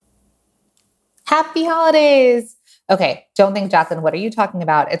Happy holidays. Okay, don't think, Jacqueline, what are you talking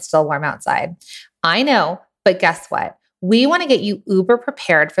about? It's still warm outside. I know, but guess what? We want to get you uber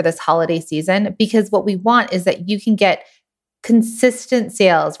prepared for this holiday season because what we want is that you can get consistent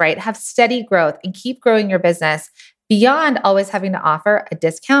sales, right? Have steady growth and keep growing your business beyond always having to offer a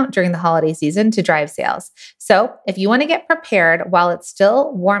discount during the holiday season to drive sales. So if you want to get prepared while it's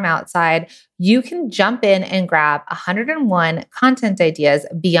still warm outside, you can jump in and grab 101 content ideas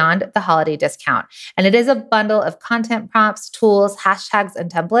beyond the holiday discount. And it is a bundle of content prompts, tools, hashtags,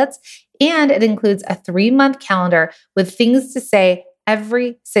 and templates. And it includes a 3-month calendar with things to say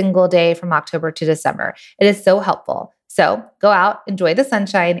every single day from October to December. It is so helpful. So go out, enjoy the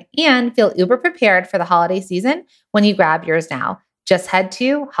sunshine, and feel uber prepared for the holiday season when you grab yours now. Just head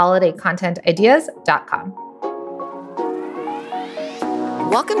to holidaycontentideas.com.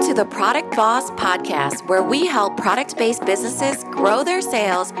 Welcome to the Product Boss Podcast, where we help product-based businesses grow their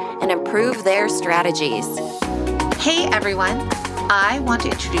sales and improve their strategies. Hey everyone, I want to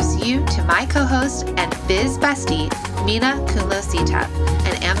introduce you to my co-host and biz bestie, Mina Kunlo-Sitep,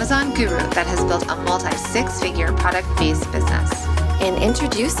 an Amazon guru that has built a multi-6-figure product-based business. And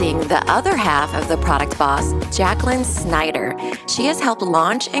introducing the other half of the Product Boss, Jacqueline Snyder. She has helped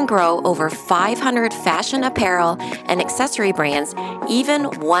launch and grow over 500 fashion apparel and accessory brands, even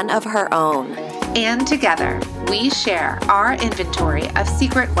one of her own. And together, we share our inventory of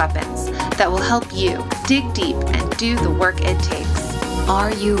secret weapons that will help you dig deep and do the work it takes.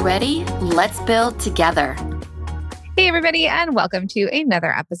 Are you ready? Let's build together. Hey, everybody, and welcome to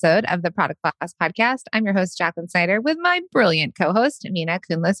another episode of the Product Boss Podcast. I'm your host, Jacqueline Snyder, with my brilliant co-host, Mina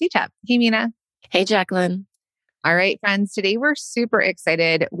Kunlo-Sitep. Hey, Mina. Hey, Jacqueline. All right, friends, today we're super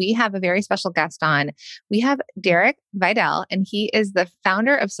excited. We have a very special guest on. We have Derek Videll, and he is the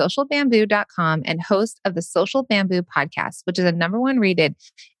founder of socialbamboo.com and host of the Social Bamboo podcast, which is a #1 rated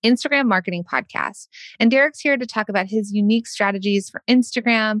Instagram marketing podcast. And Derek's here to talk about his unique strategies for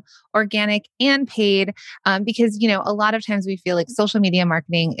Instagram, organic and paid, because, a lot of times we feel like social media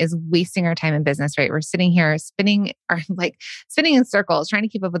marketing is wasting our time in business, right? We're sitting here spinning in circles, trying to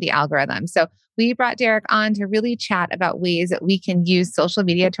keep up with the algorithm. So we brought Derek on to really chat about ways that we can use social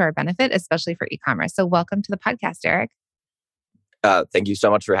media to our benefit, especially for e-commerce. So welcome to the podcast, Derek. Thank you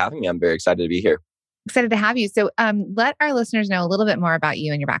so much for having me. I'm very excited to be here. Excited to have you. So let our listeners know a little bit more about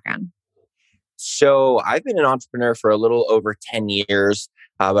you and your background. So I've been an entrepreneur for a little over 10 years,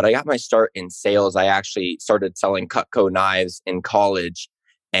 but I got my start in sales. I actually started selling Cutco knives in college.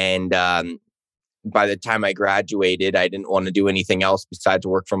 And by the time I graduated, I didn't want to do anything else besides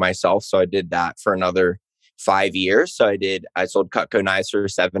work for myself. So I did that for another 5 years. I sold Cutco knives for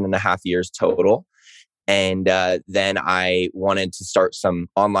 7.5 years total. And then I wanted to start some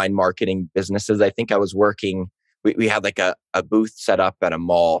online marketing businesses. I think I was working, we had like a booth set up at a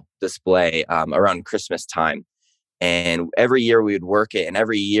mall display around Christmas time. And every year we would work it. And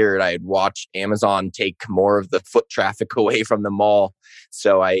every year I'd watch Amazon take more of the foot traffic away from the mall.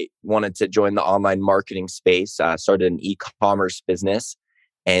 So I wanted to join the online marketing space, started an e-commerce business.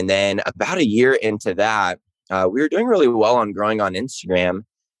 And then about a year into that, we were doing really well on growing on Instagram.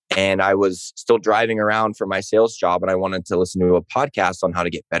 And I was still driving around for my sales job, and I wanted to listen to a podcast on how to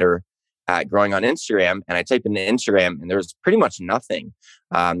get better at growing on Instagram. And I typed into Instagram, and there was pretty much nothing.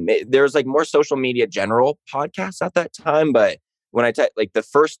 There was like more social media general podcasts at that time, but when I typed like the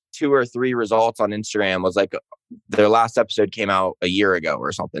first 2 or 3 results on Instagram was like their last episode came out a year ago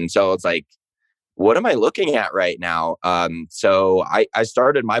or something. So it's like, what am I looking at right now? So I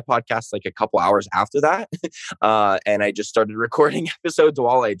started my podcast like a couple hours after that. And I just started recording episodes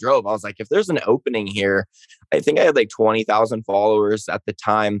while I drove. I was like, if there's an opening here, I think I had like 20,000 followers at the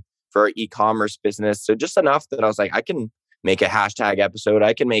time for our e-commerce business. So just enough that I was like, I can make a hashtag episode.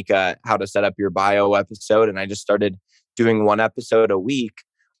 I can make a how to set up your bio episode. And I just started doing 1 episode a week.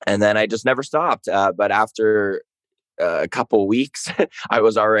 And then I just never stopped. But after a couple weeks, I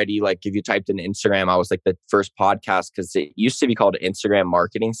was already like, if you typed in Instagram, I was like the first podcast because it used to be called Instagram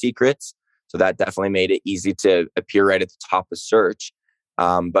Marketing Secrets. So that definitely made it easy to appear right at the top of search.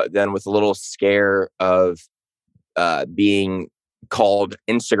 But then with a little scare of being called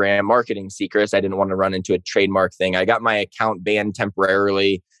Instagram Marketing Secrets, I didn't want to run into a trademark thing. I got my account banned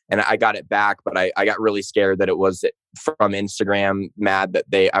temporarily and I got it back, but I got really scared that it was from Instagram, mad that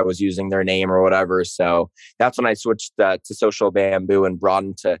I was using their name or whatever. So that's when I switched to Social Bamboo and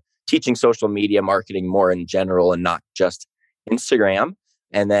broadened to teaching social media marketing more in general and not just Instagram.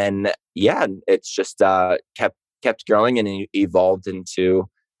 And then, it's just kept growing and evolved into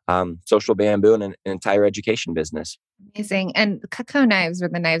Social Bamboo and an entire education business. Amazing. And Cutco knives were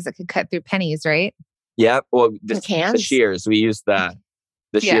the knives that could cut through pennies, right? Yeah. Well, The the shears, we used that.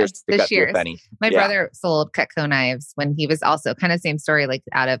 The shears Yes, to the cut through a shears. penny. My Yeah. brother sold Cutco knives when he was also kind of same story, like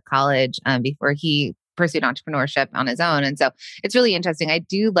out of college, before he pursued entrepreneurship on his own. And so it's really interesting. I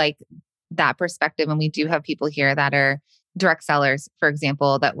do like that perspective. And we do have people here that are direct sellers, for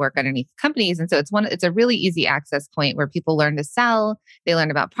example, that work underneath companies. And so it's a really easy access point where people learn to sell, they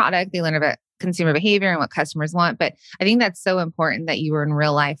learn about product, they learn about consumer behavior and what customers want. But I think that's so important that you were in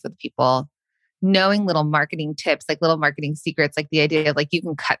real life with people knowing little marketing tips, like little marketing secrets, like the idea of like you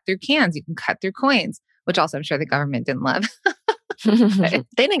can cut through cans, you can cut through coins, which also I'm sure the government didn't love. They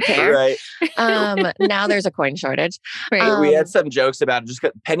didn't care. Right. Now there's a coin shortage. Right. We had some jokes about it, just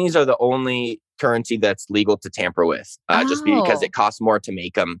 'cause pennies are the only currency that's legal to tamper with, just because Oh. it costs more to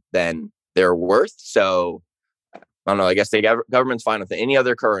make them than they're worth. So I don't know. I guess the government's fine with it. Any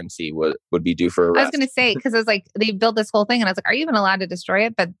other currency would be due for I was going arrest. to say, because I was like, they built this whole thing and I was like, are you even allowed to destroy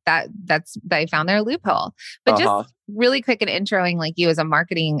it? But they found their loophole. But just really quick and introing like you as a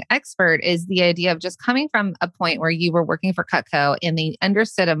marketing expert is the idea of just coming from a point where you were working for Cutco and they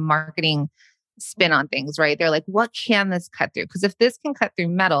understood a marketing spin on things, right? They're like, what can this cut through? Because if this can cut through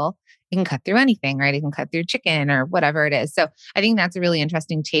metal, it can cut through anything, right? It can cut through chicken or whatever it is. So I think that's a really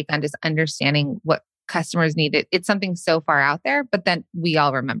interesting take on just understanding what customers need. It's something so far out there, but then we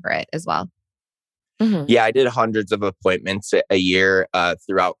all remember it as well. Mm-hmm. Yeah, I did hundreds of appointments a year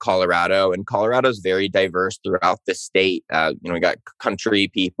throughout Colorado, and Colorado is very diverse throughout the state. We got country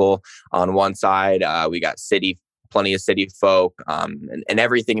people on one side, we got plenty of city folk, and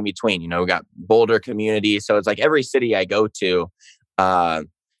everything in between. We got Boulder community, so it's like every city I go to,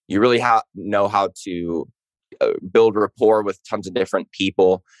 you really know how to build rapport with tons of different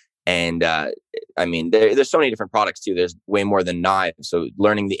people. And there's so many different products too. There's way more than knives. So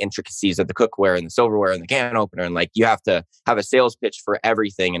learning the intricacies of the cookware and the silverware and the can opener, and like you have to have a sales pitch for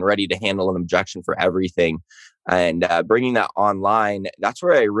everything and ready to handle an objection for everything. And bringing that online, that's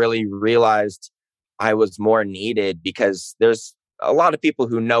where I really realized I was more needed, because there's a lot of people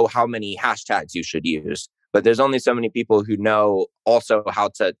who know how many hashtags you should use, but there's only so many people who know also how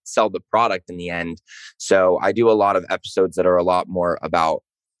to sell the product in the end. So I do a lot of episodes that are a lot more about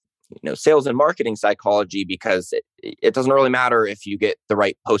sales and marketing psychology, because it doesn't really matter if you get the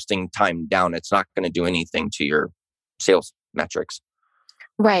right posting time down. It's not going to do anything to your sales metrics.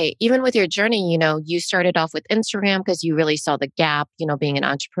 Right. Even with your journey, you started off with Instagram because you really saw the gap, being an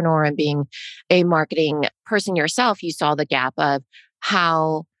entrepreneur and being a marketing person yourself, you saw the gap of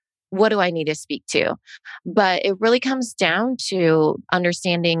what do I need to speak to? But it really comes down to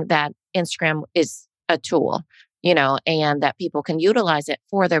understanding that Instagram is a tool, and that people can utilize it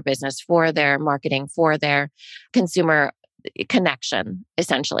for their business, for their marketing, for their consumer connection,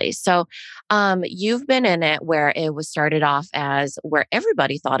 essentially. So you've been in it where it was started off as where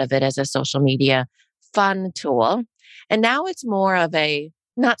everybody thought of it as a social media fun tool. And now it's more of a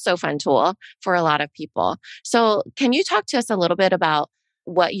not so fun tool for a lot of people. So can you talk to us a little bit about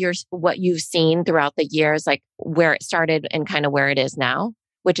what you've seen throughout the years, like where it started and kind of where it is now,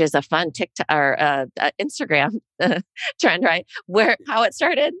 which is a fun TikTok or Instagram trend, right? How it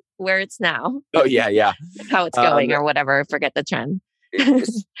started, where it's now. Oh yeah. How it's going or whatever. Forget the trend.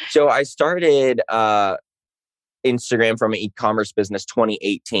 So I started Instagram from an e-commerce business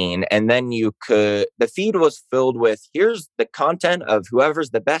 2018, and then the feed was filled with, here's the content of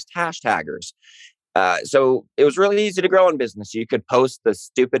whoever's the best hashtaggers. So it was really easy to grow in business. You could post the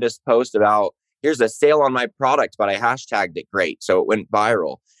stupidest post about, here's a sale on my product, but I hashtagged it great. So it went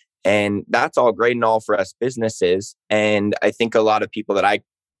viral. And that's all great and all for us businesses. And I think a lot of people that I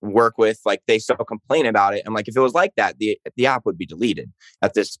work with, like, they still complain about it. I'm like, if it was like that, the app would be deleted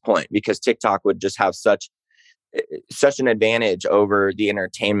at this point, because TikTok would just have such an advantage over the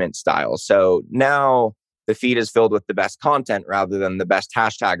entertainment style. So now the feed is filled with the best content rather than the best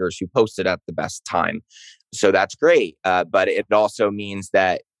hashtaggers who posted at the best time. So that's great. But it also means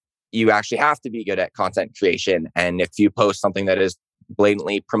that you actually have to be good at content creation. And if you post something that is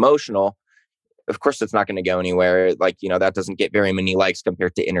blatantly promotional, of course, it's not going to go anywhere. Like, that doesn't get very many likes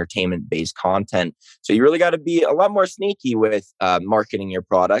compared to entertainment-based content. So you really got to be a lot more sneaky with marketing your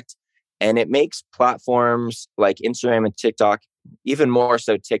product. And it makes platforms like Instagram and TikTok, even more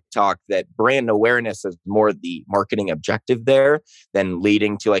so TikTok, that brand awareness is more the marketing objective there than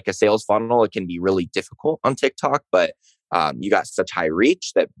leading to like a sales funnel. It can be really difficult on TikTok, but you got such high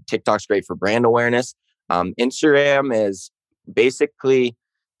reach that TikTok's great for brand awareness. Instagram is basically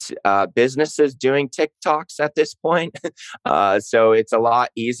businesses doing TikToks at this point. So it's a lot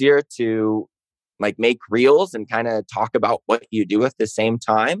easier to like make reels and kind of talk about what you do at the same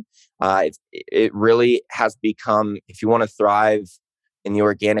time. It really has become, if you want to thrive in the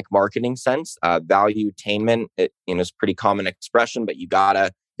organic marketing sense. Valuetainment, is a pretty common expression, but you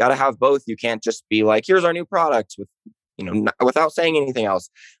gotta have both. You can't just be like, here's our new product without saying anything else.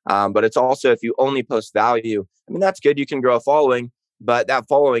 But it's also, if you only post value, I mean, that's good. You can grow a following, but that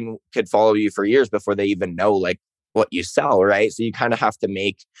following could follow you for years before they even know like what you sell, right? So you kind of have to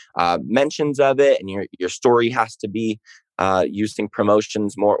make mentions of it, and your story has to be using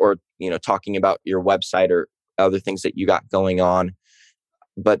promotions more, or talking about your website or other things that you got going on.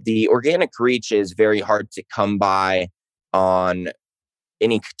 But the organic reach is very hard to come by on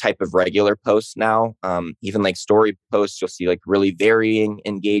any type of regular posts now. Even like story posts, you'll see like really varying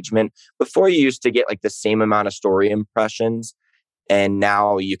engagement. Before, you used to get like the same amount of story impressions, and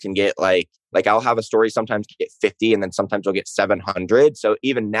now you can get like I'll have a story sometimes get 50, and then sometimes you'll get 700. So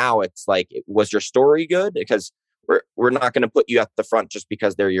even now it's like, was your story good? Because we're not going to put you at the front just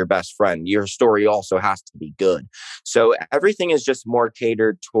because they're your best friend. Your story also has to be good. So everything is just more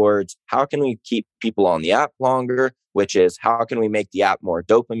catered towards how can we keep people on the app longer, which is how can we make the app more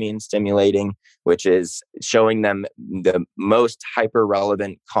dopamine stimulating, which is showing them the most hyper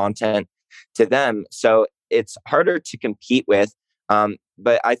relevant content to them. So it's harder to compete with.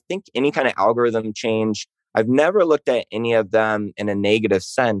 But I think any kind of algorithm change, I've never looked at any of them in a negative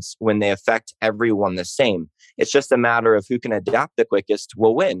sense when they affect everyone the same. It's just a matter of who can adapt the quickest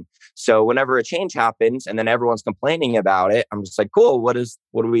will win. So whenever a change happens and then everyone's complaining about it, I'm just like, cool, what do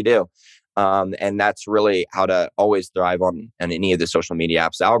we do? And that's really how to always thrive on any of the social media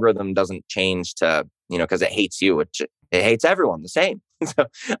apps. The algorithm doesn't change to, because it hates you, it hates everyone the same. So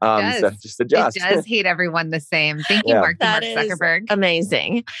just adjust. It does hate everyone the same. Thank you, Yeah. Mark Zuckerberg.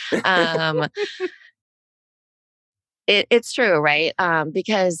 Amazing. It's true, right?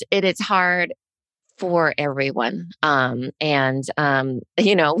 Because it's hard for everyone. We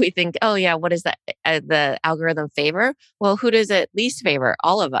think, oh yeah, what is that? The algorithm favor? Well, who does it least favor?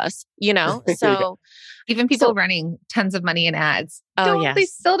 All of us, so even people running tons of money in ads. They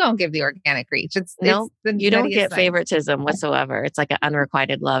still don't give the organic reach. You don't get favoritism whatsoever. It's like an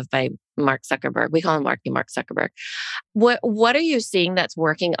unrequited love by Mark Zuckerberg. We call him Mark Zuckerberg. What are you seeing that's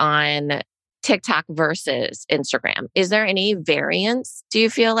working on TikTok versus Instagram? Is there any variance? Do you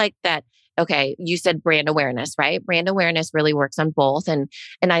feel like that? Okay, you said brand awareness, right? Brand awareness really works on both. And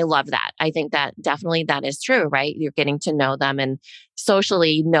I love that. I think that definitely that is true, right? You're getting to know them and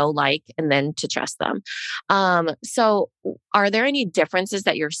socially know, and then to trust them. So are there any differences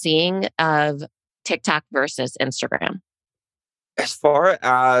that you're seeing of TikTok versus Instagram? As far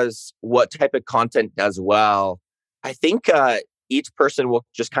as what type of content does well, I think each person will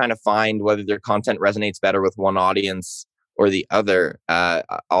just kind of find whether their content resonates better with one audience or the other.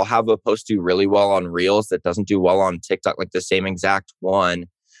 I'll have a post do really well on Reels that doesn't do well on TikTok, like the same exact one.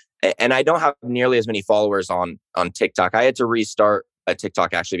 And I don't have nearly as many followers on TikTok. I had to restart a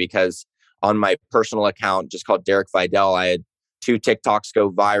TikTok actually because on my personal account, just called Derek Videll, I had 2 TikToks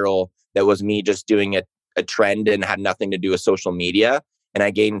go viral. That was me just doing a trend and had nothing to do with social media. And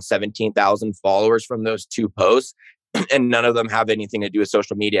I gained 17,000 followers from those 2 posts. And none of them have anything to do with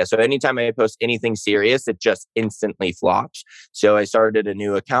social media. So anytime I post anything serious, it just instantly flops. So I started a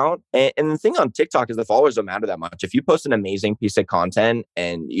new account. And the thing on TikTok is the followers don't matter that much. If you post an amazing piece of content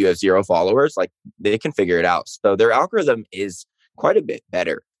and you have 0 followers, they can figure it out. So their algorithm is quite a bit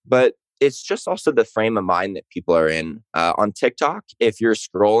better. But it's just also the frame of mind that people are in. On TikTok, if you're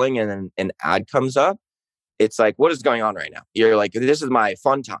scrolling and then an ad comes up, it's like, what is going on right now? You're like, this is my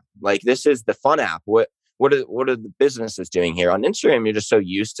fun time. This is the fun app. What are the businesses doing here? On Instagram, you're just so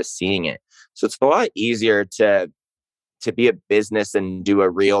used to seeing it. So it's a lot easier to be a business and do a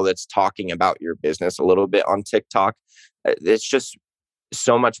reel that's talking about your business a little bit on TikTok. It's just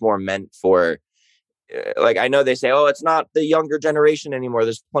so much more meant for, I know they say, oh, it's not the younger generation anymore.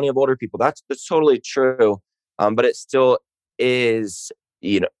 There's plenty of older people. That's totally true. But it still is,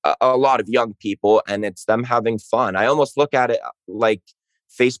 a lot of young people, and it's them having fun. I almost look at it like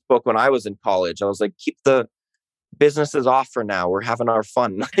Facebook when I was in college. I was like, keep the businesses off for now. We're having our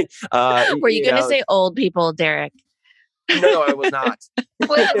fun. Were you going to say old people, Derek? No, I was not.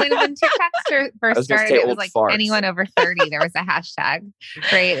 when TikTok first started, it was like farts. Anyone over 30. There was a hashtag,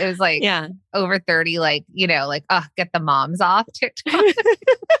 right? It was like over 30, get the moms off TikTok.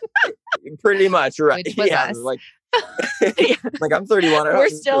 Pretty much, right? Which was us. I'm 31. We're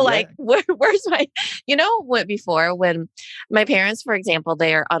still where's my, what before when my parents, for example,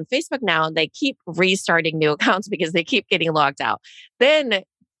 they are on Facebook now and they keep restarting new accounts because they keep getting logged out. Then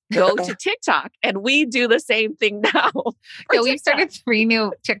go to TikTok and we do the same thing now. So we've started 3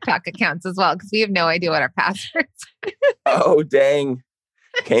 new TikTok accounts as well because we have no idea what our passwords are. Oh, dang.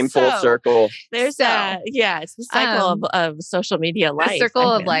 Came full So, circle. There's so, it's the cycle of social media the life. circle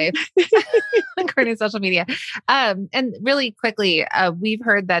I of life, according to social media. And really quickly, we've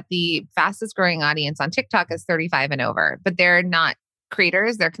heard that the fastest growing audience on TikTok is 35 and over, but they're not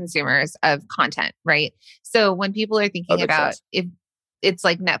creators, they're consumers of content, right? So when people are That thinking makes about sense. if it's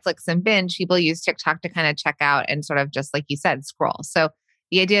like Netflix and binge, people use TikTok to kind of check out and sort of just like you said, scroll. So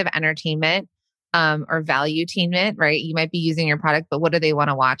the idea of entertainment or value-tainment, right? You might be using your product, but what do they want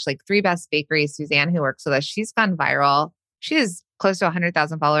to watch? Like Three Best Bakeries, Suzanne, who works with us, she's gone viral. She has close to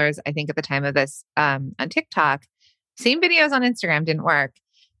 100,000 followers, I think, at the time of this on TikTok. Same videos on Instagram didn't work,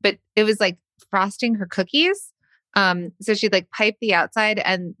 but it was like frosting her cookies. So she'd like pipe the outside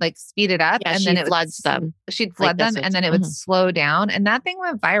and like speed it up, Yeah, and she then it floods them. she'd Like flood that's them, what. and then it would slow down, and that thing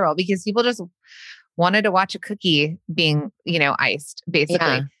went viral because people just wanted to watch a cookie being, iced, basically.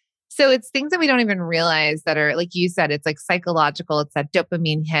 Yeah. So it's things that we don't even realize that are, like you said, it's like psychological. It's that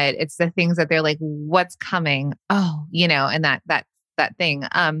dopamine hit. It's the things that they're like, what's coming? Oh, and that thing.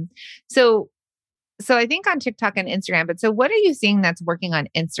 So I think on TikTok and Instagram, but so what are you seeing that's working on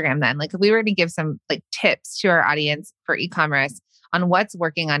Instagram then? Like if we were to give some like tips to our audience for e-commerce on what's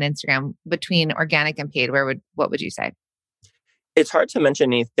working on Instagram between organic and paid, what would you say? It's hard to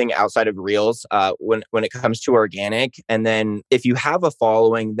mention anything outside of Reels when it comes to organic. And then if you have a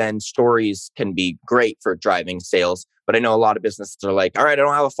following, then stories can be great for driving sales. But I know a lot of businesses are like, all right, I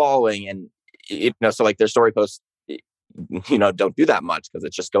don't have a following. And, so like their story posts, don't do that much because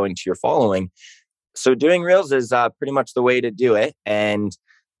it's just going to your following. So doing Reels is pretty much the way to do it. And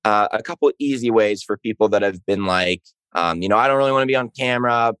a couple easy ways for people that have been like, I don't really want to be on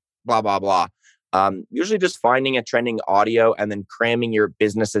camera, blah, blah, blah. Usually just finding a trending audio and then cramming your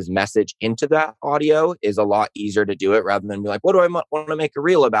business's message into that audio is a lot easier to do it rather than be like, what do I want to make a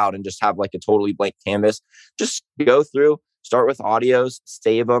reel about and just have like a totally blank canvas. Just go through, start with audios,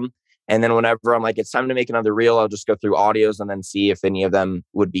 save them. And then whenever I'm like, it's time to make another reel, I'll just go through audios and then see if any of them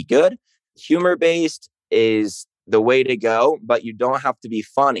would be good. Humor based is the way to go, but you don't have to be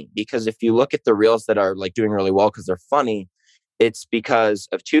funny because if you look at the reels that are like doing really well because they're funny, it's because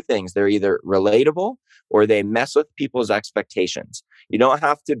of two things. They're either relatable or they mess with people's expectations. You don't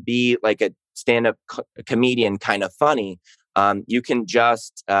have to be like a stand-up comedian kind of funny. You can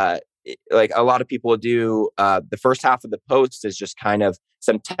just, like a lot of people do, the first half of the post is just kind of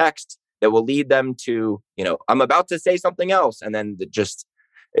some text that will lead them to, I'm about to say something else. And then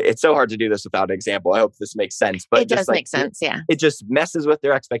it's so hard to do this without an example. I hope this makes sense. But It does make sense. Yeah. It just messes with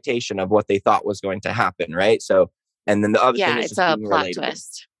their expectation of what they thought was going to happen, right? So, and then the other thing is It's just a being plot relatable.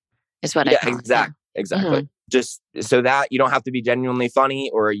 twist is what I call it. Yeah. Exactly. Just so that you don't have to be genuinely funny,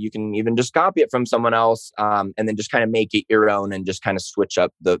 or you can even just copy it from someone else, and then just kind of make it your own and just kind of switch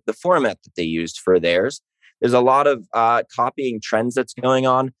up the format that they used for theirs. There's a lot of copying trends that's going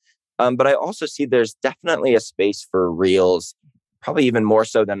on, but I also see there's definitely a space for reels, probably even more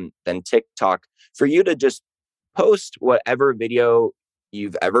so than TikTok, for you to just post whatever video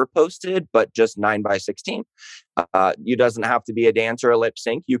you've ever posted, but just 9:16. You doesn't have to be a dance or a lip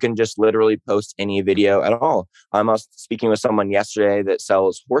sync. You can just literally post any video at all. I was speaking with someone yesterday that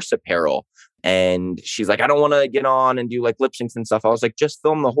sells horse apparel, and she's like, I don't want to get on and do like lip syncs and stuff. I was like, just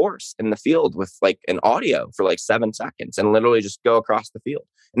film the horse in the field with like an audio for like 7 seconds and literally just go across the field.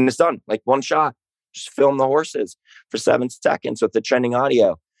 And it's done, like one shot. Just film the horses for 7 seconds with the trending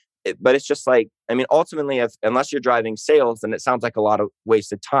audio. But it's just like, I mean, ultimately, unless you're driving sales, then it sounds like a lot of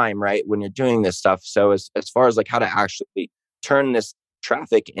wasted time, right? When you're doing this stuff. So as far as like how to actually turn this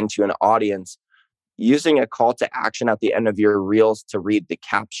traffic into an audience, using a call to action at the end of your reels to read the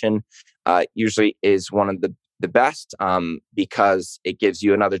caption usually is one of the best because it gives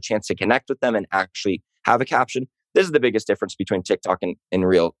you another chance to connect with them and actually have a caption. This is the biggest difference between TikTok and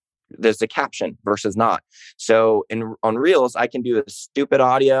Reel. There's the caption versus not. So on Reels, I can do a stupid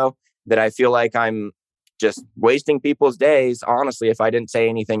audio that I feel like I'm just wasting people's days, honestly, if I didn't say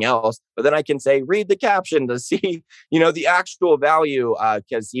anything else. But then I can say, read the caption to see, the actual value.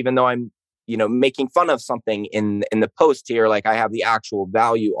 Because even though I'm, making fun of something in the post here, like I have the actual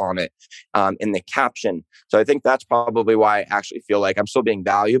value on it in the caption. So I think that's probably why I actually feel like I'm still being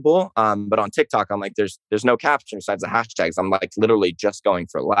valuable. But on TikTok, I'm like, there's no caption besides the hashtags. I'm like literally just going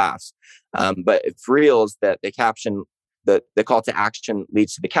for laughs. But if Reels, that the caption, the call to action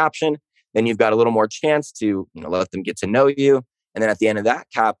leads to the caption, then you've got a little more chance to let them get to know you. And then at the end of that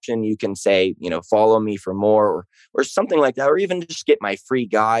caption, you can say, follow me for more or something like that, or even just get my free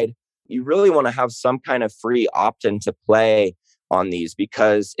guide. You really want to have some kind of free opt-in to play on these,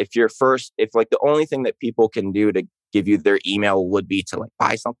 because if like the only thing that people can do to give you their email would be to like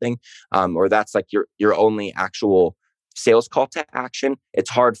buy something, or that's like your only actual sales call to action. It's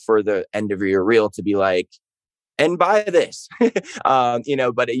hard for the end of your reel to be like, and buy this, but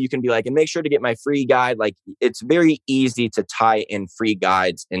you can be like, and make sure to get my free guide. Like, it's very easy to tie in free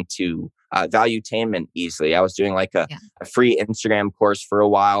guides into valuetainment easily. I was doing like a free Instagram course for a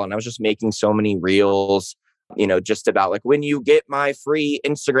while, and I was just making so many reels, just about like, when you get my free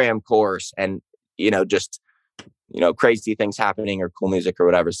Instagram course, and, crazy things happening or cool music or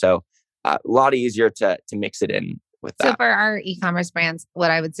whatever. So a lot easier to mix it in with that. So for our e-commerce brands,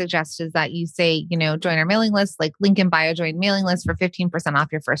 what I would suggest is that you say, join our mailing list, like link in bio, join mailing list for 15% off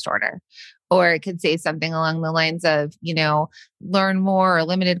your first order. Or it could say something along the lines of, learn more or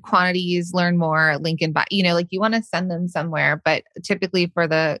limited quantities, learn more, link in bio, like you want to send them somewhere. But typically for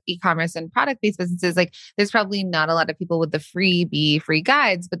the e-commerce and product-based businesses, like there's probably not a lot of people with the free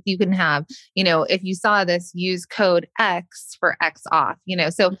guides, but you can have, if you saw this, use code X for X off,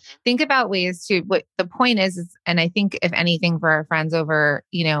 so think about ways to, what the point is, and I think if anything for our friends over,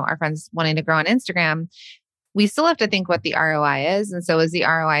 our friends wanting to grow on Instagram, we still have to think what the ROI is. And so is the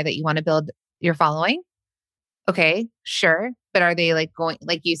ROI that you want to build your following? Okay, sure. But are they like going,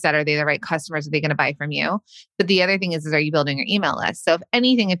 like you said, are they the right customers? Are they going to buy from you? But the other thing is are you building your email list? So if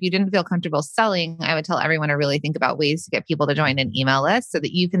anything, if you didn't feel comfortable selling, I would tell everyone to really think about ways to get people to join an email list so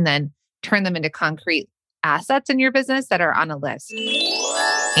that you can then turn them into concrete assets in your business that are on a list.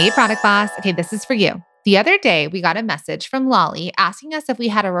 Hey, Product Boss. Okay, this is for you. The other day, we got a message from Lolly asking us if we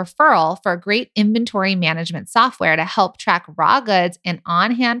had a referral for a great inventory management software to help track raw goods and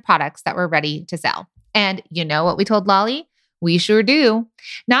on-hand products that were ready to sell. And you know what we told Lolly? We sure do.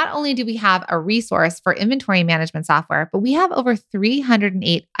 Not only do we have a resource for inventory management software, but we have over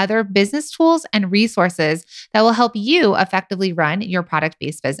 308 other business tools and resources that will help you effectively run your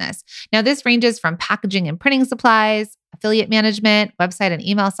product-based business. Now, this ranges from packaging and printing supplies, affiliate management, website and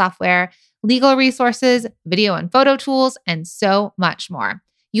email software, legal resources, video and photo tools, and so much more.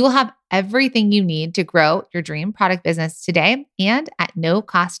 You will have everything you need to grow your dream product business today and at no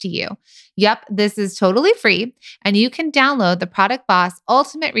cost to you. Yep, this is totally free, and you can download the Product Boss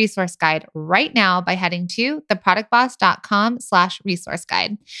Ultimate Resource Guide right now by heading to theproductboss.com/resource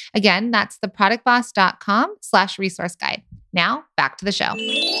guide. Again, that's theproductboss.com/resource guide. Now, back to the show.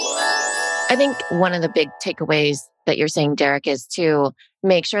 I think one of the big takeaways that you're saying, Derek, is to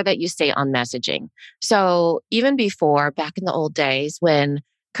make sure that you stay on messaging. So even before, back in the old days when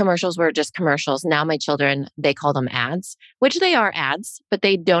commercials were just commercials, now my children, they call them ads, which they are ads, but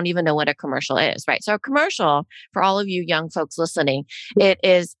they don't even know what a commercial is, right? So a commercial, for all of you young folks listening, it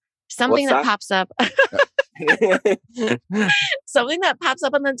is something that pops up. Something that pops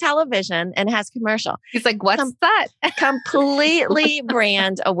up on the television and has commercial. He's like, what's that? Completely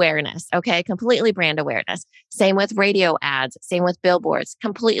brand awareness. Okay. Completely brand awareness. Same with radio ads, same with billboards,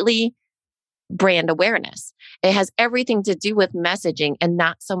 completely brand awareness. It has everything to do with messaging and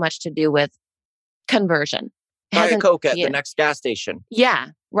not so much to do with conversion. Buy a Coke at the next gas station. Yeah.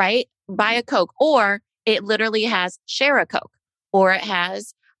 Right. Buy a Coke, or it literally has share a Coke, or it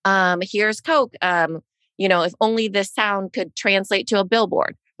has, here's Coke. If only this sound could translate to a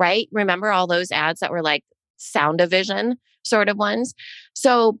billboard, right? Remember all those ads that were like sound-o-vision sort of ones?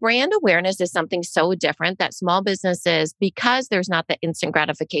 So brand awareness is something so different that small businesses, because there's not the instant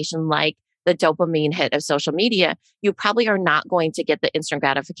gratification like the dopamine hit of social media, you probably are not going to get the instant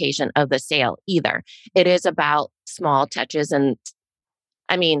gratification of the sale either. It is about small touches. And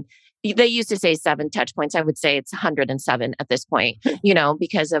I mean, they used to say 7 touch points. I would say it's 107 at this point,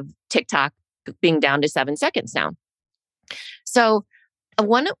 because of TikTok being down to 7 seconds now. So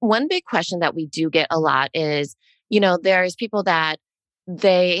one big question that we do get a lot is, there's people that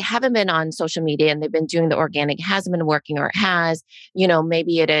they haven't been on social media and they've been doing the organic, hasn't been working, or it has,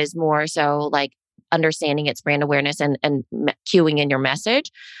 maybe it is more so like understanding its brand awareness and cueing in your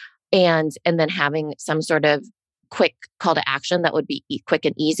message and then having some sort of quick call to action that would be quick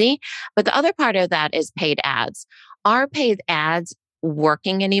and easy. But the other part of that is paid ads. Are paid ads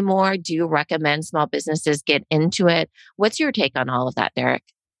working anymore? Do you recommend small businesses get into it? What's your take on all of that, Derek?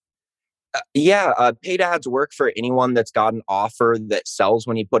 Paid ads work for anyone that's got an offer that sells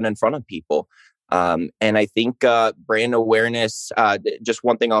when you put it in front of people. And I think brand awareness, just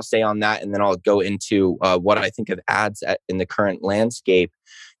one thing I'll say on that, and then I'll go into what I think of ads in the current landscape.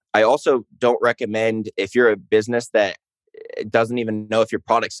 I also don't recommend, if you're a business that doesn't even know if your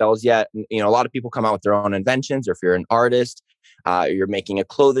product sells yet. A lot of people come out with their own inventions, or if you're an artist, you're making a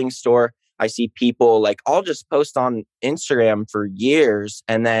clothing store. I see people like, I'll just post on Instagram for years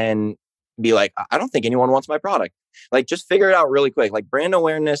and then be like, I don't think anyone wants my product. Like, just figure it out really quick. Like, brand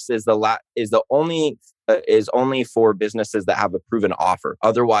awareness is only for businesses that have a proven offer.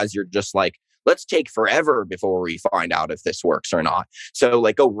 Otherwise, you're just like let's take forever before we find out if this works or not. So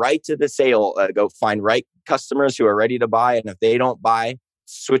like go right to the sale, go find right customers who are ready to buy. And if they don't buy,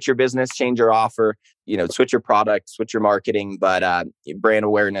 switch your business, change your offer, switch your product, switch your marketing. But brand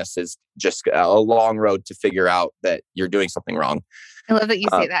awareness is just a long road to figure out that you're doing something wrong. I love that you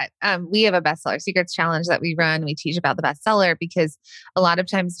say that. We have a bestseller secrets challenge that we run. We teach about the bestseller because a lot of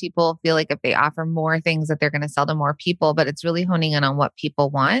times people feel like if they offer more things that they're going to sell to more people, but it's really honing in on what people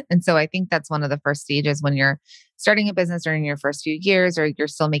want. And so I think that's one of the first stages when you're starting a business or in your first few years, or you're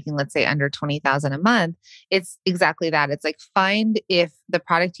still making, let's say, under 20,000 a month. It's exactly that. It's like, find if the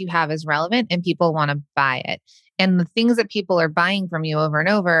product you have is relevant and people want to buy it. And the things that people are buying from you over and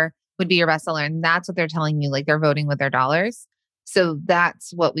over would be your bestseller. And that's what they're telling you, like they're voting with their dollars. So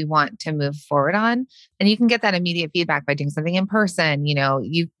that's what we want to move forward on. And you can get that immediate feedback by doing something in person.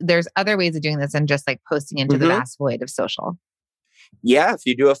 There's other ways of doing this than just like posting into the vast void of social. Yeah, if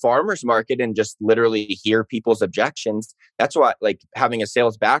you do a farmer's market and just literally hear people's objections, that's why, like, having a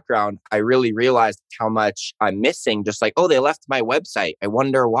sales background, I really realized how much I'm missing. Just like, oh, they left my website. I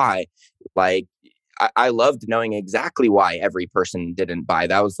wonder why. Like, I loved knowing exactly why every person didn't buy.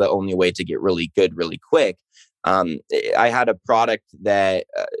 That was the only way to get really good, really quick. I had a product that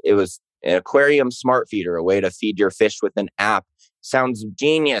it was an aquarium smart feeder, a way to feed your fish with an app. Sounds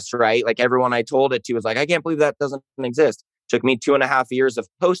genius, right? Like everyone I told it to was like, I can't believe that doesn't exist. Took me 2.5 years of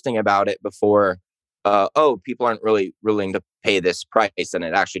posting about it before, people aren't really willing to pay this price, and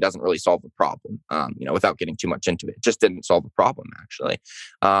it actually doesn't really solve the problem. Without getting too much into it, it just didn't solve the problem actually.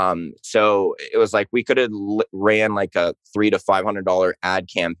 So it was like we could have ran like a $300 to $500 ad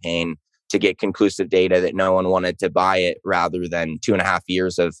campaign to get conclusive data that no one wanted to buy it, rather than 2.5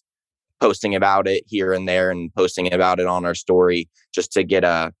 years of posting about it here and there and posting about it on our story just to get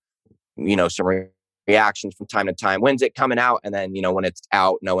some reactions from time to time. When's it coming out? And then, when it's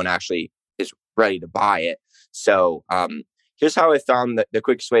out, no one actually is ready to buy it. So here's how I found that the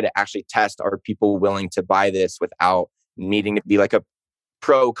quickest way to actually test, are people willing to buy this without needing to be like a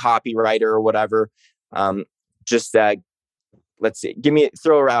pro copywriter or whatever. Let's see.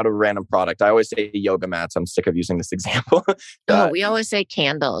 Throw out a random product. I always say yoga mats. I'm sick of using this example. We always say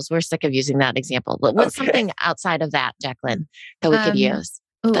candles. We're sick of using that example. What's something outside of that, Jacqueline, that we could use?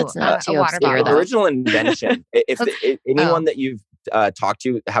 That's not too obscure, though. Original invention. If anyone that you've talked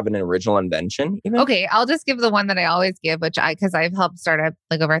to have an original invention, even? Okay, I'll just give the one that I always give, because I've helped start up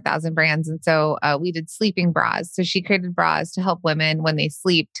like over 1,000 brands. And so we did sleeping bras. So she created bras to help women when they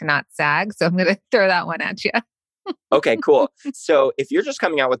sleep to not sag. So I'm going to throw that one at you. Okay, cool. So if you're just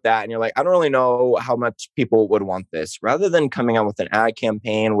coming out with that and you're like, I don't really know how much people would want this, rather than coming out with an ad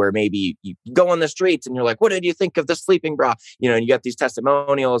campaign where maybe you go on the streets and you're like, what did you think of the sleeping bra? And you get these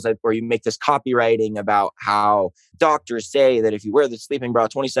testimonials where you make this copywriting about how doctors say that if you wear the sleeping bra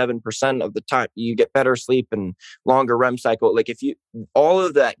 27% of the time, you get better sleep and longer REM cycle. Like all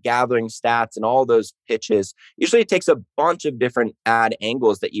of that gathering stats and all those pitches, usually it takes a bunch of different ad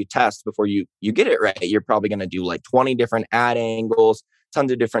angles that you test before you get it right. You're probably going to do like 20 different ad angles,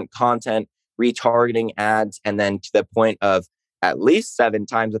 tons of different content, retargeting ads, and then to the point of at least 7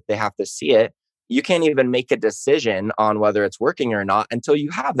 times that they have to see it. You can't even make a decision on whether it's working or not until you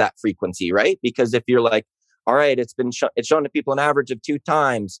have that frequency, right? Because if you're like, all right, it's shown to people an average of 2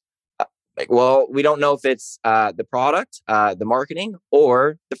 times. Well, we don't know if it's the product, the marketing,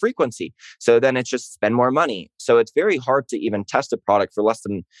 or the frequency. So then it's just spend more money. So it's very hard to even test a product for less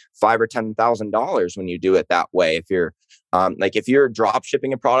than $5,000 or $10,000 when you do it that way. If you're if you're drop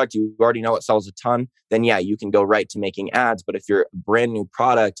shipping a product, you already know it sells a ton. Then yeah, you can go right to making ads. But if you're a brand new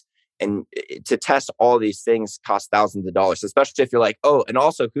product, and to test all these things costs thousands of dollars, especially if you're like, oh, and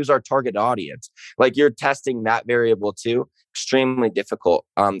also who's our target audience? Like you're testing that variable too. Extremely difficult.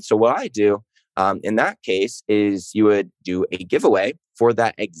 So what I do in that case is you would do a giveaway for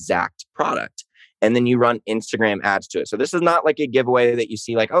that exact product. And then you run Instagram ads to it. So this is not like a giveaway that you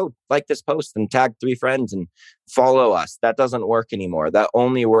see like, oh, like this post and tag 3 friends and follow us. That doesn't work anymore. That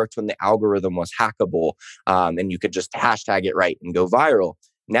only worked when the algorithm was hackable and you could just hashtag it right and go viral.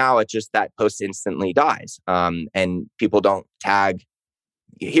 Now it's just that post instantly dies. And people don't tag,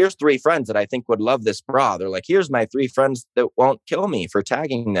 here's 3 friends that I think would love this bra. They're like, here's my 3 friends that won't kill me for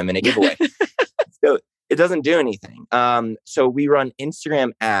tagging them in a giveaway. So it doesn't do anything. So we run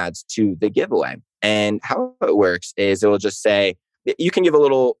Instagram ads to the giveaway. And how it works is it will just say, you can give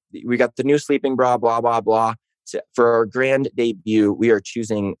we got the new sleeping bra, blah, blah, blah. So for our grand debut, we are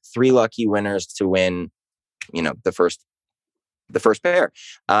choosing 3 lucky winners to win, the first pair.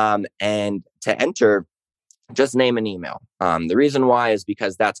 And to enter, Just name an email. The reason why is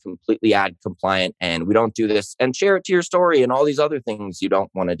because that's completely ad compliant and we don't do this and share it to your story and all these other things you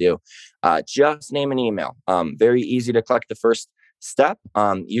don't want to do. Just name an email. Very easy to collect the first step.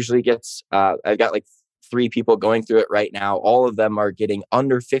 Usually gets, I've got like 3 people going through it right now. All of them are getting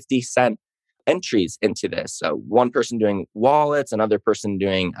under 50-cent entries into this. So one person doing wallets, another person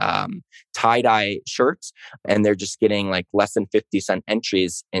doing tie-dye shirts, and they're just getting like less than 50-cent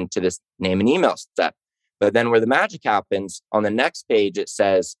entries into this name and email step. But then where the magic happens, on the next page, it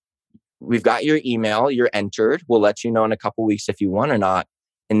says, we've got your email, you're entered. We'll let you know in a couple weeks if you won or not.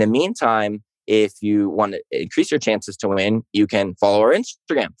 In the meantime, if you want to increase your chances to win, you can follow our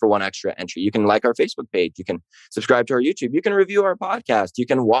Instagram for 1 extra entry. You can like our Facebook page. You can subscribe to our YouTube. You can review our podcast. You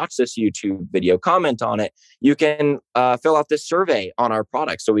can watch this YouTube video, comment on it. You can fill out this survey on our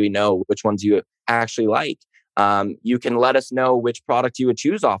products so we know which ones you actually like. You can let us know which product you would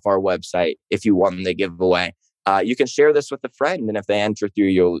choose off our website if you won the giveaway. You can share this with a friend, and if they enter through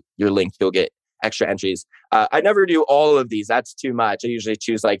your link, you'll get extra entries. I never do all of these. That's too much. I usually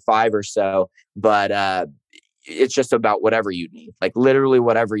choose like 5 or so, but it's just about whatever you need. Like literally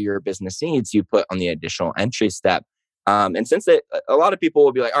whatever your business needs, you put on the additional entry step. And since a lot of people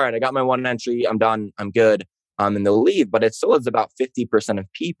will be like, all right, I got my 1 entry, I'm done, I'm good. And they'll leave, but it still is about 50% of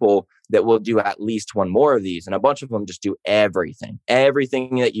people that will do at least 1 more of these. And a bunch of them just do everything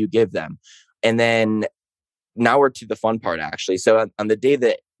that you give them. And then now we're to the fun part, actually. So on the day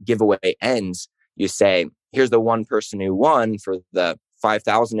that giveaway ends, you say, here's the 1 person who won for the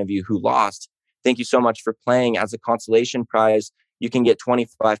 5,000 of you who lost. Thank you so much for playing. As a consolation prize, you can get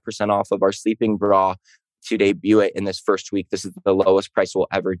 25% off of our sleeping bra to debut it in this first week. This is the lowest price we'll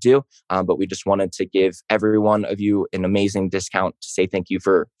ever do. But we just wanted to give every one of you an amazing discount to say thank you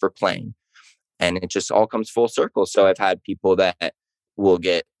for playing. And it just all comes full circle. So I've had people that will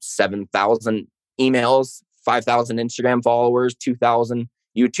get 7,000 emails, 5,000 Instagram followers, 2,000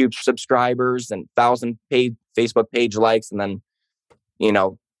 YouTube subscribers, and 1,000 paid Facebook page likes, and then,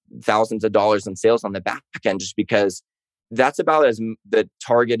 thousands of dollars in sales on the back end, just because that's about as the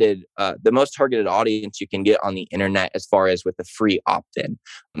most targeted audience you can get on the internet as far as with the free opt-in,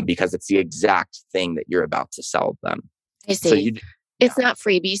 because it's the exact thing that you're about to sell them. I see. It's not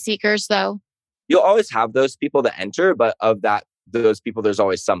freebie seekers though. You'll always have those people that enter, but of those people, there's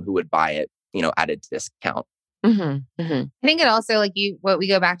always some who would buy it, at a discount. Mm-hmm, mm-hmm. I think it also what we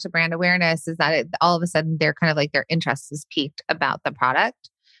go back to brand awareness is that all of a sudden they're kind of like their interest is piqued about the product.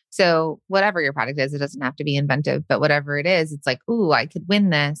 So whatever your product is, it doesn't have to be inventive, but whatever it is, it's like, ooh, I could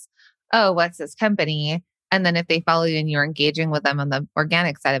win this. Oh, what's this company? And then if they follow you and you're engaging with them on the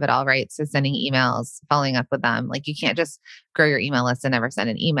organic side of it all, right? So sending emails, following up with them. Like you can't just grow your email list and never send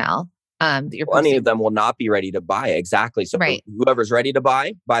an email. Plenty of them will not be ready to buy. Exactly. So right. Whoever's ready to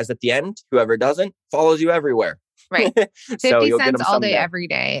buy buys at the end. Whoever doesn't follows you everywhere. Right. 50 cents all day, every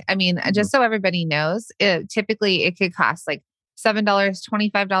day. I mean, just so everybody knows, typically it could cost like $7,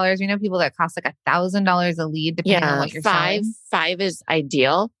 $25. People that cost like $1,000 a lead, depending on what you're selling. 5 is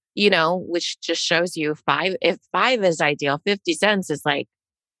ideal, which just shows you if 5 is ideal, 50 cents is like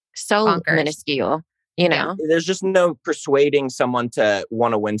so bonkers. Minuscule. There's just no persuading someone to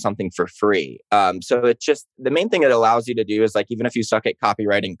want to win something for free. So it's just the main thing it allows you to do is like, even if you suck at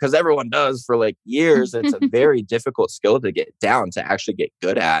copywriting, because everyone does for like years, it's a very difficult skill to get down, to actually get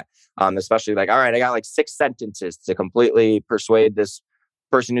good at. Especially like, all right, I got like 6 sentences to completely persuade this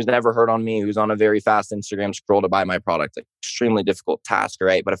person who's never heard on me, who's on a very fast Instagram scroll to buy my product. Like, extremely difficult task,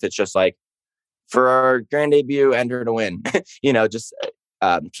 right? But if it's just like, for our grand debut, enter to win, just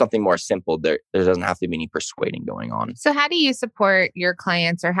something more simple, there doesn't have to be any persuading going on. So how do you support your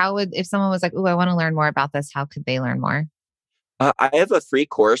clients, or if someone was like, oh, I want to learn more about this, how could they learn more? I have a free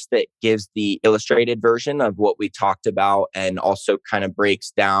course that gives the illustrated version of what we talked about, and also kind of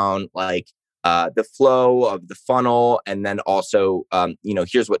breaks down like the flow of the funnel. And then also,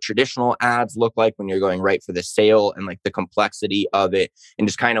 here's what traditional ads look like when you're going right for the sale, and like the complexity of it, and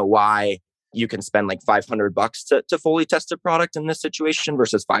just kind of why you can spend like $500 to fully test a product in this situation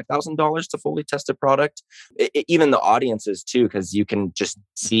versus $5,000 to fully test a product. Even the audiences too, because you can just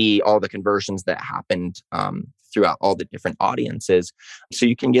see all the conversions that happened throughout all the different audiences. So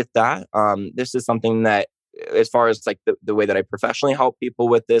you can get that. This is something that, as far as like the way that I professionally help people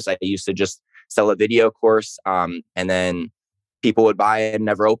with this, I used to just sell a video course, and then people would buy it and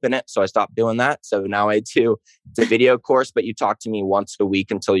never open it. So I stopped doing that. So now I do the video course, but you talk to me once a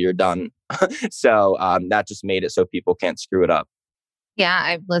week until you're done. So that just made it so people can't screw it up.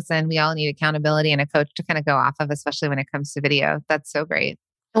 Yeah, listen, we all need accountability and a coach to kind of go off of, especially when it comes to video. That's so great.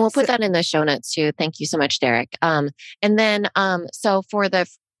 And we'll put that in the show notes too. Thank you so much, Derek. And then, so for the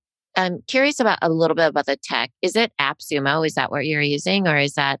I'm curious about a little bit about the tech. Is it AppSumo? Is that what you're using, or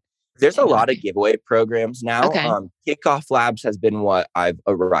is that? There's a lot of giveaway programs now. Okay. Kickoff Labs has been what I've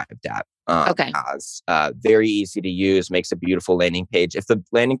arrived at. Okay. As very easy to use, makes a beautiful landing page. If the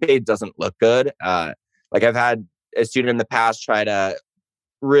landing page doesn't look good, like I've had a student in the past try to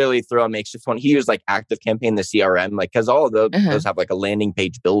really throw a makeshift one. He used like ActiveCampaign, the CRM, like because all of those have like a landing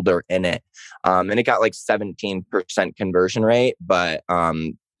page builder in it, and it got like 17% conversion rate, but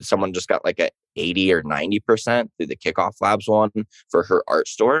someone just got like a 80 or 90% through the Kickoff Labs one for her art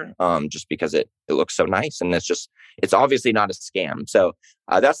store, just because it looks so nice, and it's obviously not a scam. So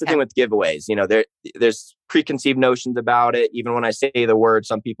that's the thing with giveaways. There's preconceived notions about it. Even when I say the word,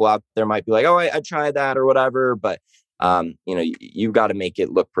 some people out there might be like, "Oh, I tried that" or whatever. But you've got to make it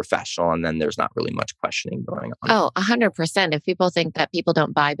look professional, and then there's not really much questioning going on. Oh, 100%. If people think that people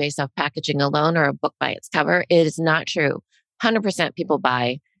don't buy based off packaging alone or a book by its cover, it is not true. 100% people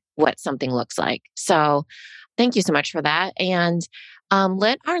buy what something looks like. So thank you so much for that. And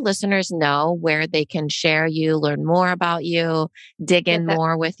let our listeners know where they can share you, learn more about you, dig in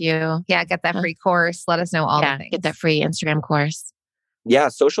more with you. Yeah, get that free course. Let us know all the things. Get that free Instagram course. Yeah,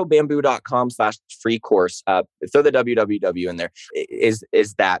 socialbamboo.com/free course. Throw the www in there is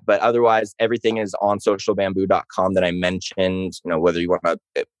that. But otherwise, everything is on socialbamboo.com that I mentioned. Whether you want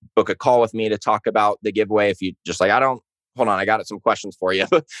to book a call with me to talk about the giveaway, if you just like, hold on, I got some questions for you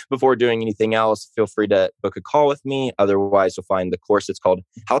before doing anything else, feel free to book a call with me. Otherwise, you'll find the course. It's called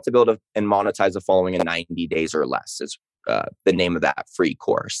How to Build and Monetize a Following in 90 Days or Less is the name of that free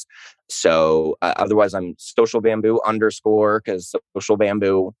course. So otherwise, I'm Social Bamboo _ because Social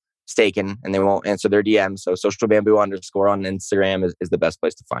Bamboo is taken and they won't answer their DMs. So Social Bamboo _ on Instagram is the best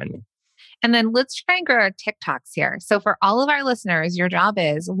place to find me. And then let's try and grow our TikToks here. So for all of our listeners, your job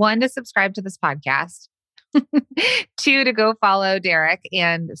is 1, to subscribe to this podcast. 2, to go follow Derek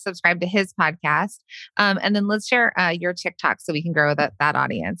and subscribe to his podcast. And then let's share your TikTok so we can grow that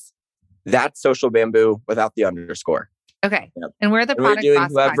audience. That's Social Bamboo without the _. Okay. Yep. And we're the product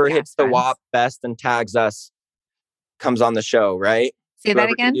boss whoever podcast, hits the WAP best and tags us comes on the show, right? Say that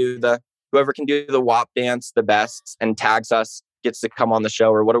again. Whoever can do the WAP dance the best and tags us gets to come on the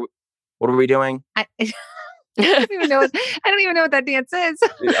show. Or what are we doing? I don't even know what that dance is.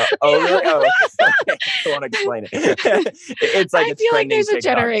 Oh, really? Oh, okay. I want to explain it. It's like I feel like there's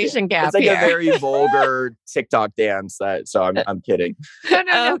TikTok. A generation gap. It's like here. a very vulgar TikTok dance. So I'm kidding.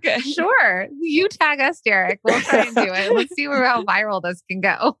 No. Okay. Sure. You tag us, Derek. We'll try and do it. Let's see how viral this can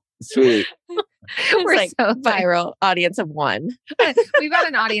go. Sweet. We're like so viral audience of 1. We've got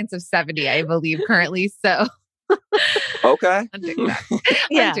an audience of 70, I believe, currently. So. Okay. On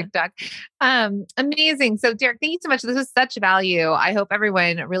TikTok. Amazing. So Derek, thank you so much. This was such value. I hope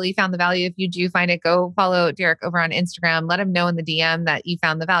everyone really found the value. If you do find it, go follow Derek over on Instagram. Let him know in the DM that you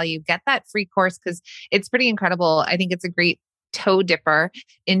found the value. Get that free course because it's pretty incredible. I think it's a great toe dipper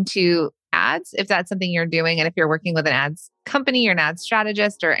into ads if that's something you're doing. And if you're working with an ads company or an ads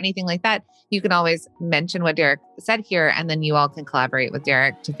strategist or anything like that, you can always mention what Derek said here. And then you all can collaborate with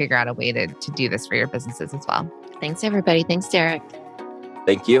Derek to figure out a way to do this for your businesses as well. Thanks, everybody. Thanks, Derek.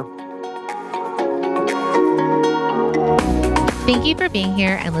 Thank you. Thank you for being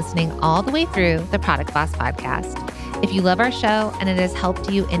here and listening all the way through the Product Boss podcast. If you love our show and it has helped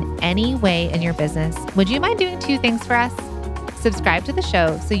you in any way in your business, would you mind doing 2 things for us? Subscribe to the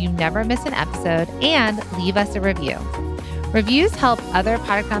show so you never miss an episode and leave us a review. Reviews help other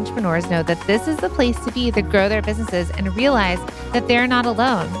product entrepreneurs know that this is the place to be to grow their businesses and realize that they're not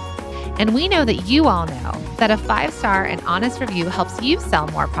alone. And we know that you all know that a 5-star and honest review helps you sell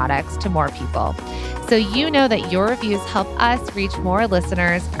more products to more people. So you know that your reviews help us reach more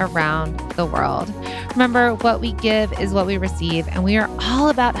listeners around the world. Remember, what we give is what we receive, and we are all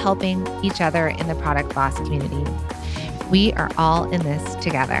about helping each other in the Product Boss community. We are all in this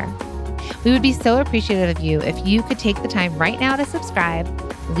together. We would be so appreciative of you if you could take the time right now to subscribe,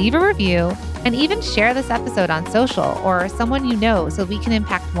 leave a review, and even share this episode on social or someone you know so we can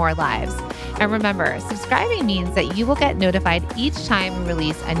impact more lives. And remember, subscribing means that you will get notified each time we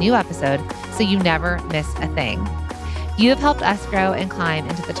release a new episode so you never miss a thing. You have helped us grow and climb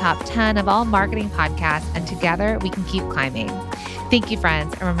into the top 10 of all marketing podcasts, and together we can keep climbing. Thank you,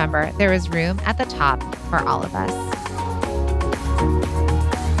 friends. And remember, there is room at the top for all of us.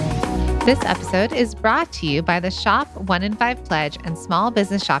 This episode is brought to you by the Shop 1 in 5 Pledge and Small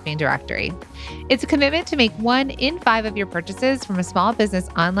Business Shopping Directory. It's a commitment to make 1 in 5 of your purchases from a small business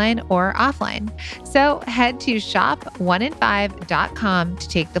online or offline. So head to shop1in5.com to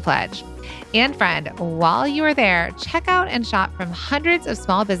take the pledge. And friend, while you are there, check out and shop from hundreds of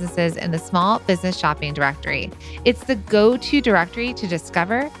small businesses in the Small Business Shopping Directory. It's the go-to directory to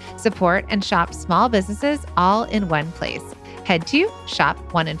discover, support, and shop small businesses all in one place. Head to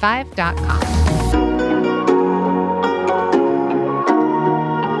shop1in5.com.